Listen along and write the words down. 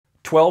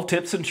12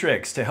 tips and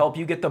tricks to help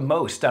you get the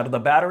most out of the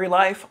battery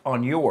life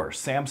on your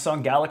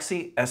Samsung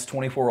Galaxy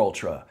S24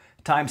 Ultra.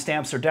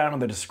 Timestamps are down in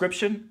the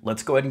description.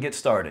 Let's go ahead and get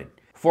started.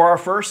 For our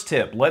first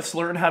tip, let's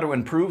learn how to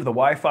improve the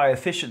Wi-Fi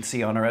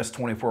efficiency on our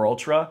S24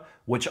 Ultra,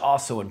 which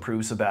also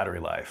improves the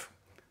battery life.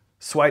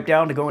 Swipe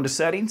down to go into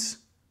Settings.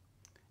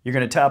 You're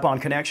going to tap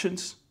on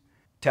Connections,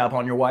 tap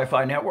on your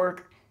Wi-Fi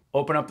network,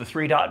 open up the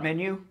three-dot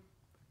menu,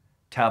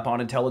 tap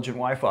on Intelligent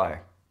Wi-Fi.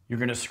 You're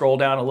going to scroll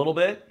down a little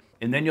bit,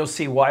 and then you'll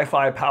see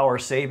Wi-Fi power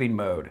saving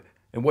mode.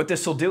 And what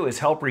this will do is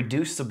help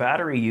reduce the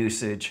battery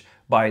usage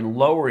by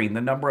lowering the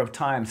number of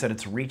times that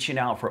it's reaching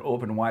out for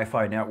open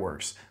Wi-Fi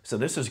networks. So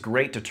this is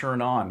great to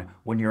turn on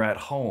when you're at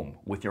home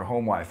with your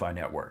home Wi-Fi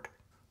network.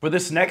 For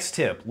this next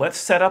tip, let's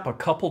set up a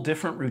couple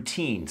different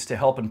routines to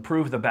help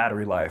improve the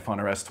battery life on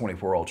our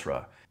S24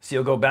 Ultra. So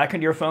you'll go back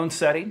into your phone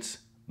settings,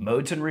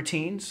 modes and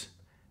routines,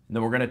 and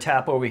then we're going to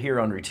tap over here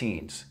on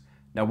routines.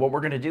 Now what we're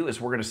going to do is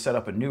we're going to set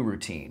up a new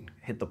routine.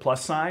 Hit the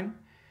plus sign.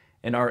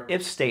 In our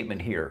if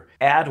statement here,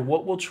 add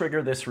what will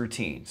trigger this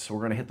routine. So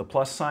we're going to hit the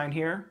plus sign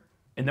here,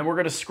 and then we're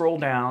going to scroll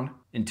down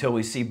until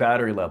we see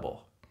battery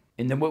level.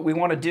 And then what we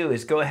want to do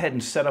is go ahead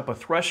and set up a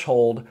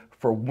threshold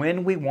for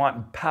when we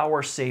want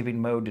power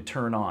saving mode to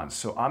turn on.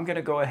 So I'm going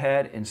to go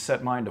ahead and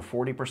set mine to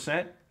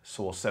 40%.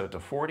 So we'll set it to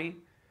 40.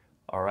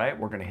 All right,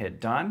 we're going to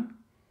hit done.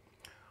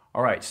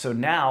 All right, so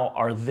now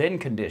our then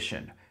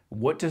condition.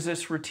 What does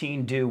this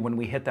routine do when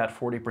we hit that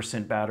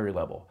 40% battery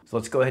level? So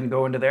let's go ahead and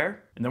go into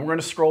there, and then we're going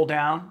to scroll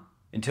down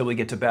until we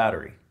get to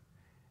battery.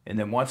 And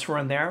then once we're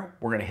in there,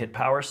 we're going to hit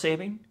power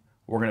saving.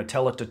 We're going to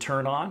tell it to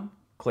turn on,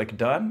 click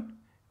done,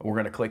 and we're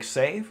going to click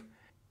save.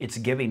 It's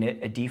giving it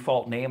a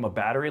default name, a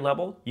battery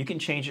level. You can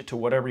change it to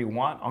whatever you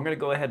want. I'm going to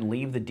go ahead and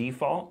leave the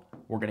default.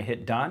 We're going to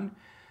hit done.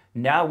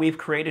 Now we've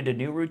created a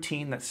new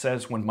routine that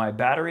says when my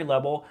battery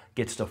level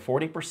gets to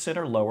 40%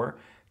 or lower,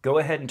 go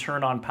ahead and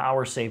turn on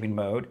power saving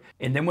mode.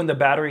 And then when the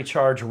battery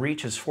charge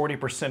reaches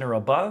 40% or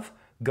above,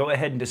 go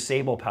ahead and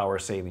disable power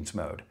savings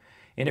mode.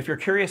 And if you're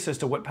curious as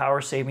to what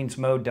power savings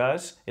mode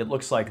does, it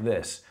looks like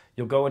this.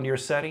 You'll go into your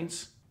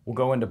settings, we'll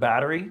go into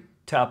battery,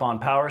 tap on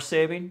power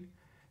saving,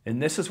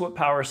 and this is what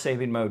power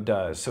saving mode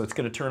does. So it's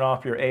going to turn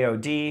off your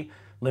AOD,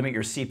 limit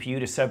your CPU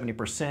to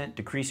 70%,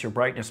 decrease your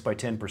brightness by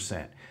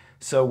 10%.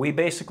 So we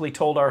basically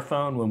told our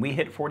phone when we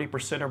hit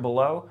 40% or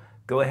below,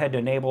 go ahead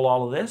and enable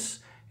all of this,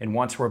 and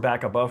once we're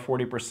back above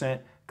 40%,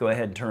 go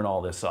ahead and turn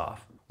all this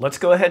off. Let's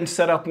go ahead and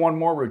set up one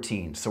more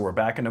routine. So we're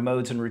back into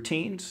modes and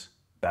routines,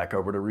 back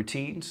over to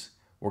routines.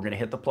 We're going to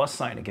hit the plus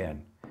sign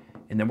again.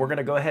 And then we're going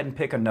to go ahead and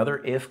pick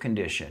another if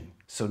condition.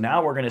 So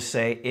now we're going to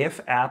say if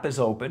app is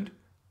opened.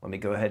 Let me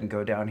go ahead and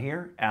go down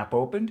here, app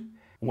opened.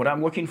 What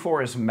I'm looking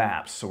for is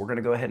maps. So we're going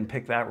to go ahead and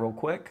pick that real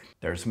quick.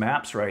 There's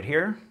maps right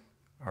here.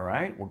 All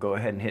right, we'll go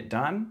ahead and hit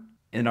done.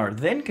 In our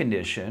then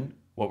condition,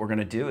 what we're going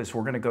to do is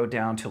we're going to go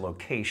down to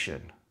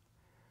location.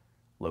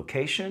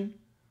 Location,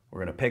 we're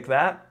going to pick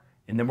that.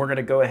 And then we're going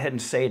to go ahead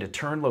and say to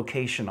turn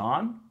location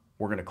on.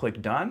 We're going to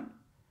click done.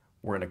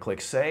 We're going to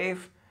click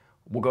save.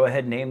 We'll go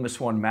ahead and name this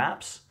one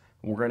maps.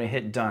 We're going to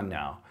hit done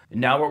now. And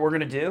now what we're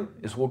going to do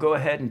is we'll go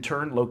ahead and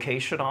turn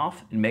location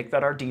off and make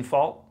that our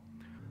default.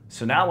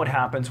 So now what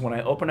happens when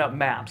I open up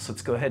maps,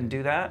 let's go ahead and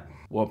do that.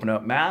 We'll open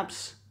up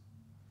maps,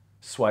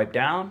 swipe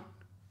down,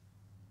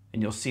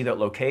 and you'll see that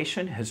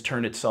location has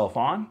turned itself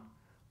on.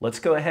 Let's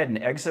go ahead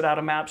and exit out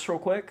of maps real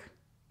quick,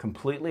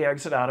 completely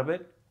exit out of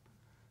it,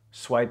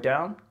 swipe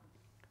down.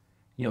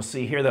 You'll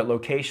see here that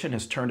location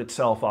has turned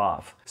itself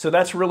off. So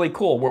that's really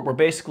cool. What we're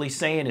basically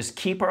saying is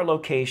keep our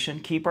location,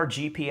 keep our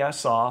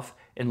GPS off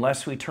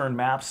unless we turn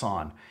maps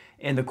on.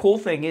 And the cool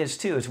thing is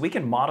too, is we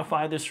can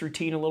modify this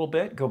routine a little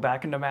bit, go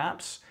back into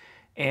maps,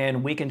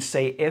 and we can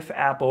say if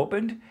app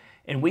opened,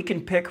 and we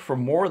can pick for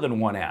more than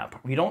one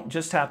app. We don't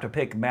just have to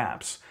pick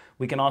maps.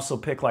 We can also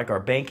pick like our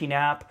banking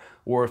app,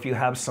 or if you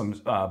have some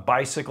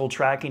bicycle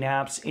tracking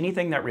apps,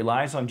 anything that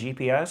relies on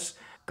GPS,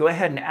 go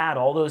ahead and add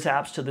all those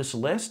apps to this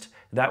list.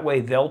 That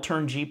way they'll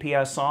turn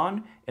GPS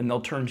on and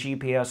they'll turn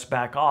GPS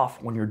back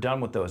off when you're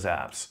done with those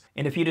apps.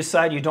 And if you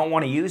decide you don't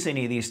want to use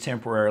any of these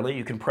temporarily,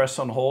 you can press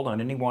on hold on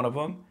any one of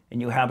them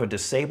and you have a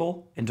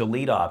disable and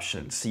delete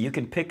option. So you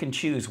can pick and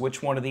choose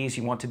which one of these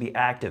you want to be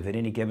active at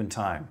any given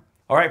time.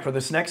 All right, for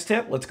this next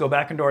tip, let's go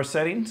back into our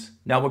settings.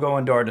 Now we'll go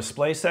into our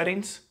display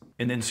settings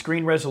and then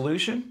screen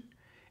resolution.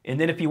 And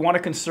then if you want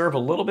to conserve a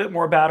little bit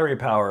more battery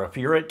power, if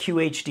you're at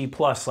QHD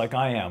plus like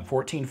I am,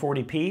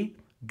 1440p,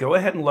 go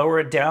ahead and lower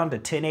it down to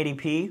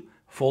 1080p,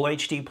 full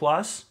HD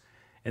plus.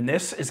 And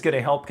this is going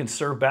to help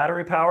conserve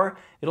battery power.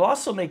 It'll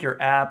also make your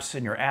apps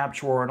and your app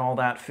drawer and all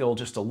that feel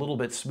just a little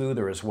bit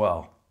smoother as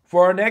well.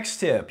 For our next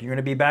tip, you're going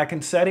to be back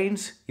in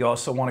settings. You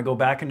also want to go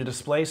back into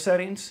display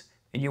settings.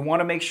 And you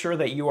want to make sure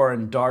that you are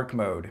in dark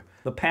mode.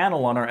 The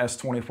panel on our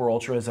S24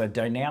 Ultra is a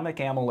dynamic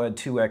AMOLED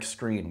 2X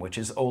screen, which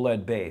is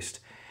OLED based.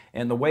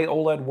 And the way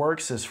OLED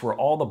works is for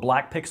all the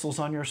black pixels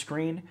on your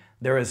screen,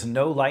 there is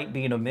no light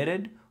being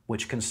emitted,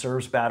 which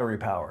conserves battery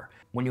power.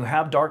 When you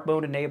have dark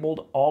mode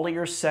enabled, all of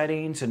your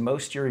settings and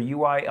most of your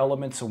UI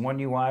elements of One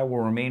UI will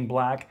remain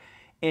black,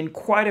 and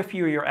quite a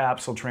few of your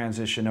apps will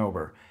transition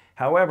over.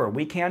 However,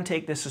 we can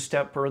take this a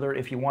step further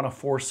if you want to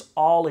force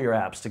all of your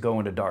apps to go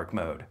into dark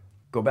mode.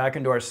 Go back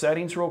into our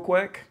settings real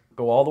quick,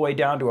 go all the way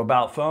down to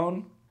About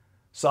Phone,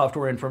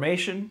 Software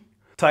Information,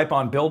 type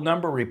on build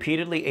number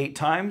repeatedly 8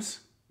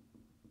 times,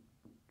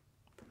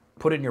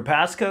 put in your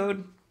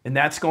passcode, and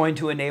that's going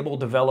to enable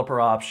developer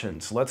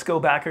options. Let's go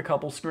back a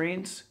couple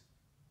screens,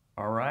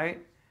 all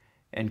right,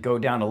 and go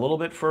down a little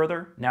bit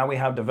further. Now we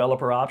have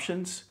developer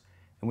options,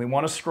 and we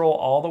want to scroll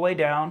all the way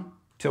down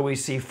till we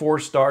see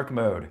Force Dark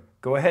Mode.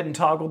 Go ahead and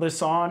toggle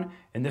this on,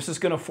 and this is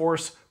going to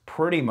force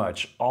pretty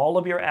much all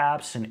of your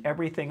apps and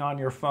everything on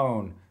your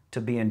phone to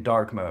be in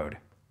dark mode.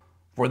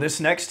 For this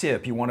next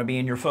tip, you want to be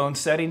in your phone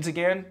settings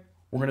again.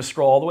 We're going to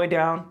scroll all the way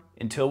down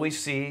until we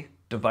see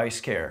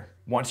Device Care.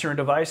 Once you're in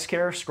Device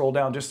Care, scroll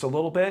down just a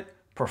little bit.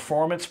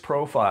 Performance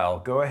Profile.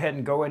 Go ahead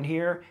and go in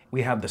here.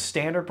 We have the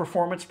standard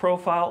performance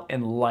profile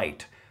and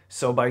light.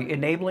 So by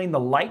enabling the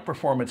light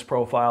performance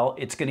profile,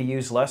 it's going to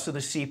use less of the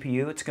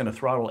CPU. It's going to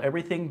throttle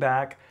everything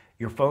back.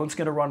 Your phone's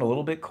going to run a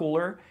little bit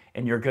cooler,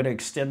 and you're going to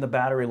extend the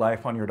battery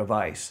life on your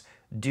device.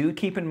 Do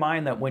keep in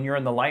mind that when you're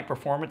in the light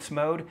performance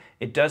mode,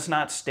 it does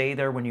not stay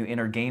there when you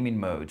enter gaming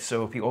mode.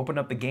 So if you open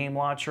up the game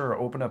launcher or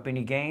open up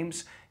any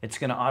games, it's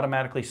going to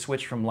automatically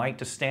switch from light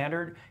to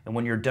standard, and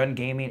when you're done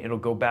gaming, it'll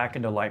go back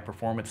into light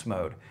performance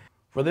mode.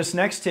 For this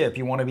next tip,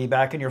 you want to be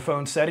back in your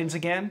phone settings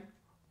again.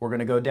 We're going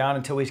to go down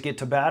until we get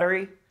to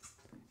battery.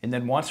 And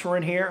then once we're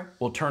in here,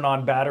 we'll turn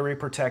on battery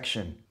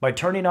protection. By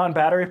turning on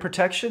battery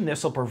protection,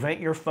 this will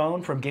prevent your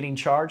phone from getting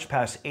charged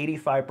past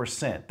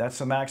 85%. That's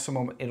the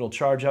maximum it'll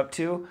charge up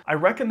to. I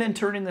recommend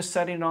turning this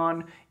setting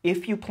on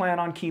if you plan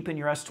on keeping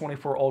your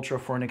S24 Ultra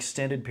for an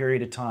extended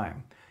period of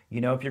time. You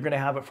know, if you're going to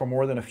have it for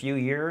more than a few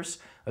years,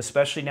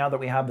 especially now that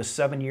we have the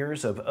 7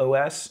 years of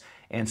OS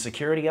and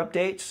security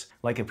updates,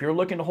 like if you're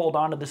looking to hold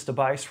on to this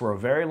device for a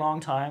very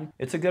long time,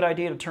 it's a good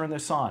idea to turn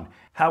this on.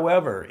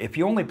 However, if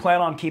you only plan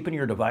on keeping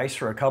your device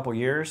for a couple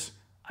years,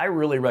 I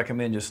really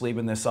recommend just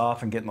leaving this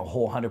off and getting the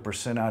whole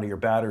 100% out of your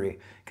battery,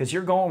 because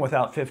you're going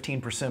without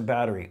 15%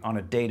 battery on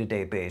a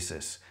day-to-day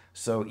basis.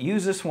 So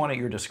use this one at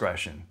your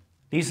discretion.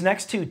 These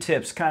next 2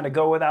 tips kind of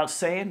go without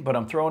saying, but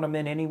I'm throwing them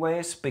in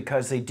anyways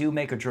because they do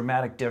make a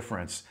dramatic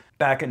difference.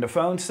 Back into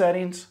phone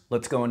settings,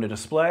 let's go into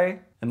display,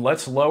 and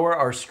let's lower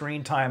our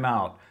screen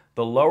timeout.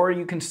 The lower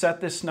you can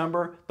set this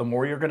number, the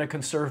more you're going to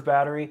conserve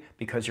battery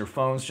because your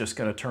phone's just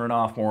going to turn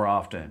off more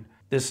often.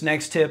 This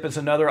next tip is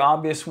another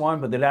obvious one,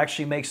 but that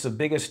actually makes the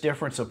biggest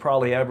difference of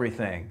probably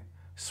everything.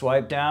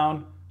 Swipe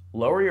down,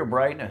 lower your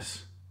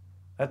brightness.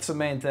 That's the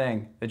main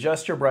thing.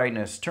 Adjust your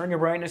brightness. Turn your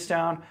brightness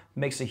down. It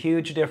makes a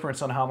huge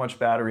difference on how much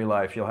battery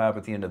life you'll have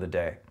at the end of the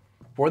day.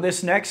 For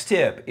this next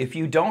tip, if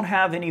you don't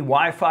have any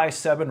Wi-Fi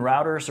 7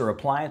 routers or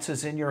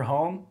appliances in your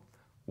home,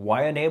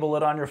 why enable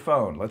it on your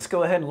phone? Let's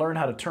go ahead and learn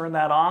how to turn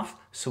that off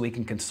so we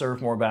can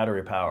conserve more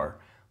battery power.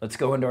 Let's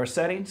go into our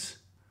settings.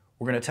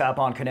 We're going to tap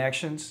on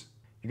Connections.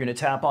 You're going to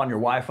tap on your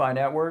Wi-Fi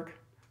network,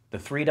 the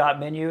 3-dot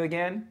menu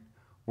again.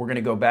 We're going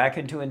to go back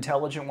into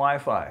Intelligent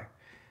Wi-Fi.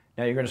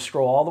 Now you're going to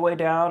scroll all the way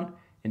down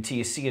until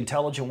you see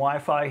Intelligent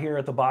Wi-Fi here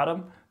at the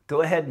bottom.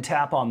 Go ahead and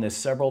tap on this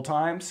several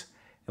times.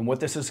 And what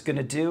this is going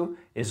to do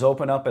is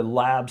open up a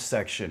Labs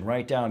section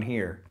right down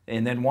here.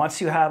 And then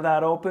once you have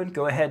that open,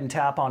 go ahead and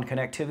tap on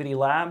Connectivity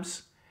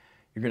Labs.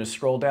 You're going to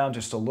scroll down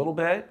just a little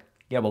bit.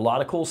 You have a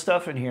lot of cool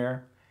stuff in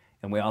here.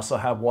 And we also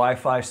have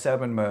Wi-Fi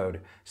 7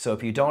 mode. So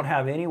if you don't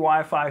have any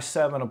Wi-Fi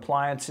 7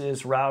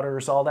 appliances,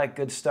 routers, all that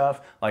good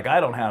stuff, like I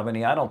don't have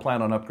any, I don't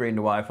plan on upgrading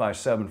to Wi-Fi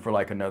 7 for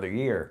like another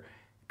year.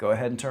 Go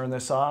ahead and turn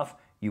this off.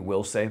 You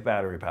will save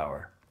battery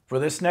power. For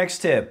this next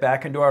tip,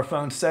 back into our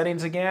phone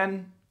settings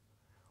again.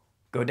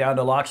 Go down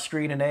to lock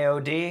screen and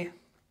AOD.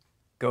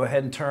 Go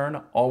ahead and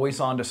turn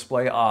always on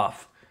display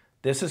off.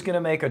 This is going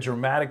to make a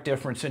dramatic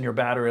difference in your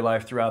battery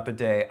life throughout the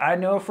day. I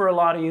know for a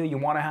lot of you, you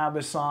want to have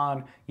this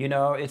on. You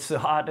know, it's the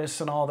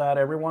hotness and all that.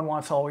 Everyone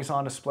wants always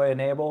on display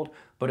enabled.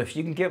 But if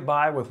you can get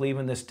by with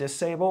leaving this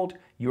disabled,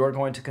 you are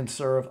going to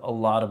conserve a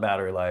lot of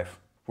battery life.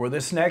 For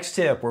this next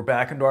tip, we're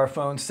back into our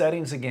phone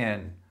settings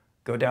again.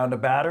 Go down to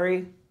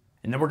battery,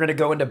 and then we're going to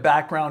go into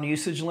background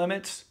usage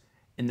limits,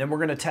 and then we're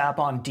going to tap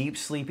on deep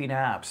sleeping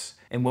apps.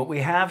 And what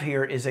we have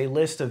here is a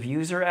list of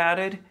user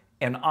added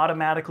and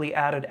automatically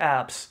added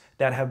apps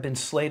that have been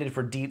slated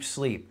for deep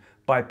sleep.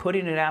 By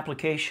putting an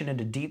application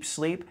into deep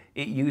sleep,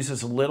 it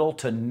uses little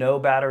to no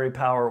battery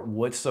power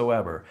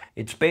whatsoever.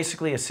 It's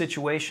basically a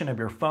situation of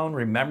your phone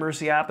remembers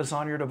the app is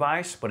on your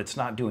device, but it's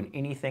not doing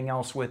anything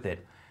else with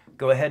it.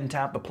 Go ahead and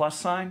tap the plus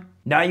sign.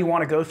 Now you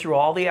want to go through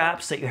all the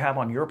apps that you have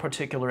on your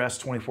particular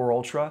S24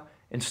 Ultra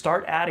and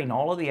start adding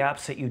all of the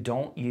apps that you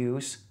don't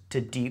use to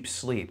deep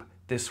sleep.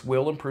 This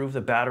will improve the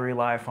battery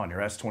life on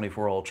your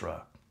S24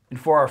 Ultra. And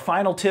for our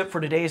final tip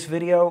for today's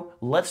video,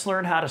 let's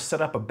learn how to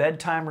set up a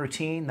bedtime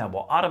routine that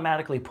will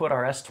automatically put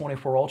our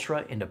S24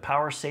 Ultra into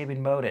power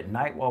saving mode at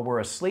night while we're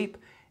asleep,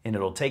 and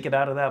it'll take it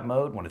out of that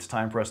mode when it's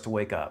time for us to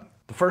wake up.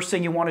 The first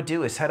thing you want to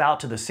do is head out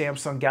to the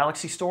Samsung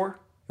Galaxy store.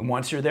 And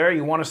once you're there,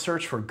 you want to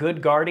search for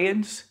Good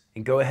Guardians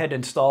and go ahead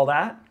and install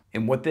that.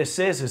 And what this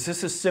is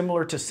this is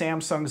similar to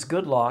Samsung's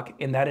Good Lock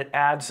in that it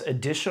adds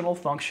additional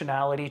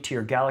functionality to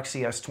your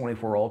Galaxy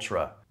S24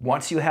 Ultra.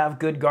 Once you have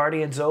Good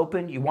Guardians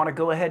open, you want to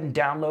go ahead and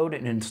download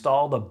and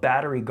install the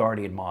Battery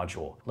Guardian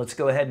module. Let's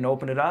go ahead and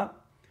open it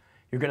up.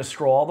 You're going to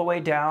scroll all the way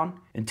down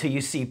until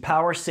you see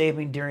Power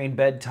Saving During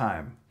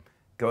Bedtime.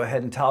 Go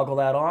ahead and toggle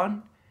that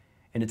on,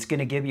 and it's going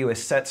to give you a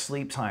set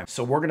sleep time.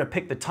 So we're going to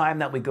pick the time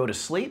that we go to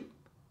sleep,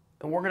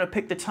 and we're going to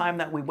pick the time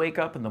that we wake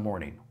up in the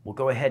morning. We'll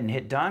go ahead and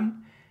hit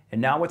done. And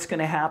now what's going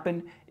to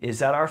happen is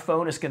that our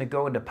phone is going to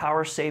go into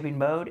power saving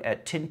mode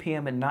at 10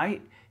 p.m. at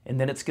night,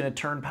 and then it's going to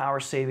turn power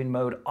saving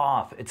mode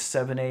off at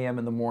 7 a.m.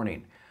 in the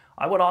morning.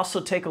 I would also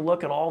take a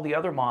look at all the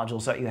other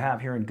modules that you have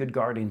here in Good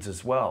Guardians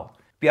as well.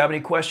 If you have any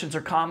questions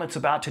or comments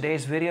about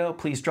today's video,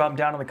 please drop them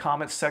down in the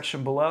comments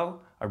section below.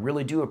 I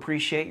really do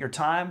appreciate your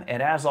time,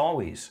 and as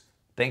always,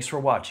 thanks for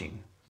watching.